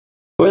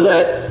Who is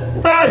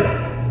it? Hey!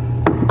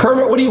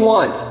 Kermit, what do you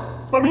want?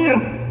 Let me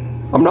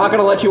in. I'm not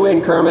gonna let you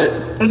in,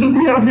 Kermit. It's just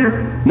me out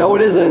here. No,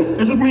 it isn't.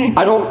 It's just me.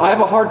 I have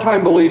a hard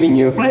time believing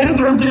you. My hands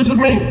are empty, it's just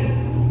me.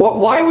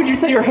 Why would you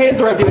say your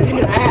hands are empty? I didn't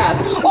even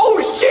ask.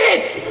 Oh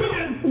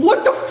shit!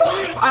 What the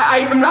fuck?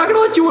 I'm not gonna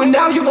let you in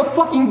now. You have a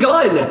fucking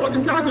gun. I'll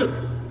fucking cock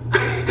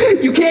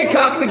it. You can't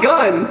cock the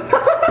gun.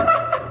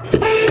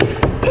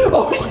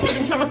 Oh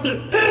shit. Cocked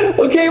it.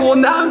 Okay, well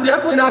now I'm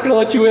definitely not gonna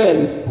let you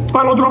in.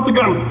 Fine, I'll drop the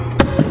gun.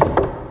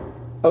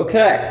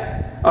 Okay.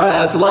 Alright,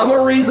 that's a lot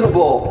more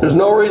reasonable. There's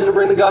no reason to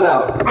bring the gun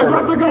out. I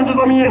dropped the gun, just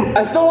let me in.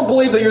 I still don't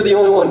believe that you're the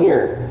only one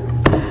here.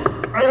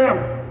 I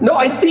am. No,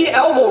 I see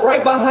Elmo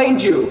right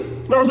behind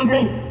you. No, it's just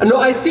me. No,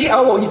 I see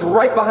Elmo. He's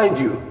right behind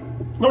you.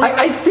 No,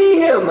 I see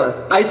him.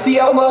 I see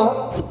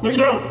Elmo. No, you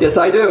don't. Yes,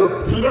 I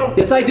do. You don't.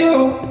 Yes, I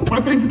do.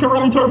 My face is covered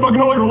in the entire fucking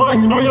hole. You're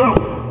lying. You know you don't.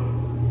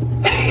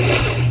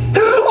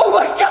 Oh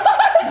my god!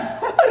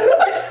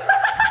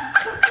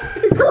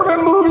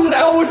 Kermit moves and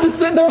Elmo's just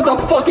sitting there with a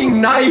fucking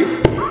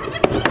knife.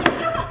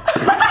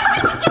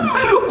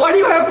 Why do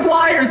you have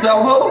pliers,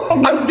 Elmo?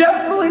 I'm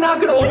definitely not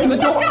gonna open the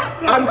door.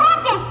 I'm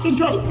Just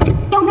drop.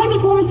 Don't make me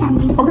pull this on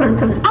you. Okay,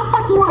 okay. I'll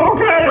fuck you up.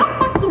 Okay. I'll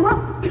fuck you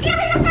up. Give me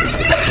the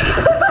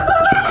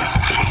fucking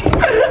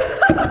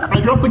I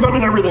dropped the gun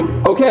and everything.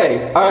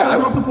 okay. I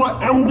dropped the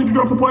pliers. Elmo, did you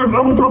drop the pliers?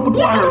 Elmo dropped the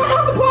pliers.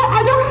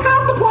 I don't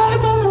have the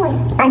pliers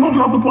anyway. Elmo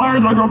dropped the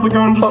pliers. I dropped the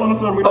gun. Just let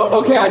us in.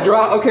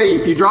 Okay,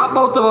 if you drop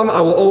both of them,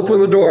 I will open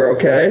the door,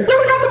 okay?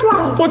 Don't have the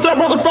pliers. What's up,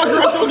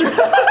 motherfucker? I told you.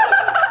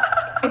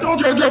 I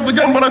told you I dropped the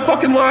gun, but I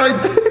fucking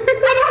lied. Fuck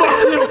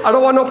you. I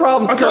don't want no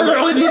problems, I saw your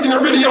Kermit. LEDs in your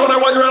video, and I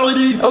want your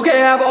LEDs. Okay,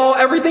 I have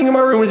everything in my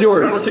room is I'm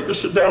yours. gonna take this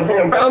shit down.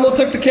 Hang on. Elmo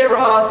took the camera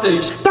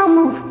hostage. Don't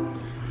move.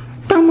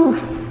 Don't move.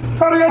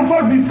 How do you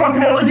unplug these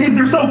fucking LEDs?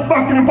 They're so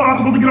fucking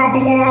impossible to get off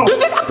the wall. You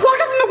just unplug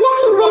it from the wall,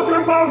 you It's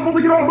impossible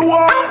to get off the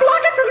wall.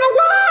 Unplug it from the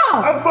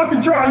wall. I'm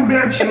fucking trying,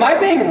 bitch. Am I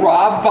being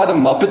robbed by the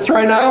Muppets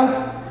right now?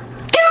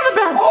 Get out of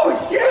bed. Oh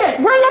shit!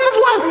 Where's all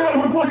the lights?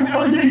 I'm unplugging the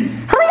LEDs.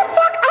 Hurry the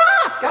fuck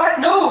up. God,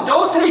 no,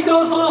 don't take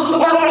those are the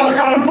Hold best on, I ones.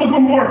 gotta unplug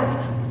one more.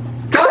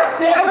 God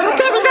damn it!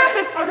 Okay, we got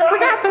this. I got We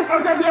got this.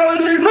 I got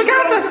the LEDs. We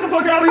got this. Get the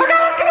fuck out of Okay, here.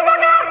 let's get the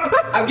fuck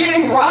out. I'm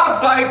getting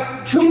robbed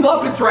by two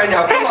Muppets right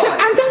now. Come on.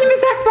 I'm taking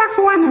this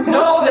Xbox One, okay?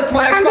 No, that's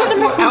my I'm Xbox taking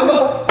this One. one.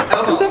 Elmo,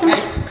 I'm taking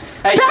hey,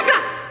 hey. Back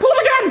up. Pull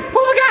the gun.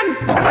 Pull the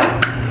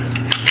gun.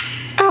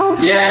 Oh.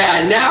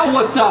 Yeah, now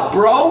what's up,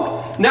 bro?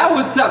 Now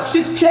what's up?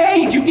 Shit's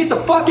changed. You get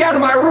the fuck out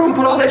of my room.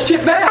 Put all that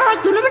shit back. All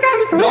right, give me the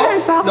gun before you hurt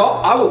yourself. No,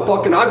 I will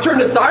fucking. I'm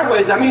turning it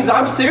sideways. That means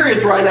I'm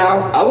serious right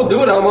now. I will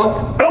do it,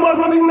 Elmo. Elmo, I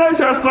want these nice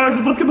ass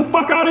glasses. Let's get the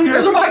fuck out of Those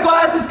are here. my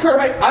glasses,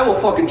 Kermit. I will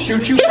fucking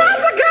shoot you. Get out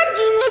of the gun,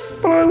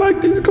 genius. But I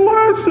like these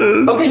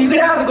glasses. Okay, you get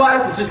out of the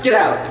glasses. Just get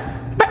out.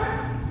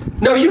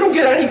 No, you don't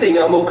get anything,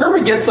 Elmo.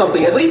 Kermit gets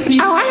something. At least he.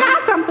 Oh, I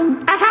have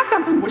something. I have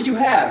something. What do you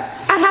have?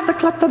 I have the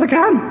clip to the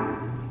gun.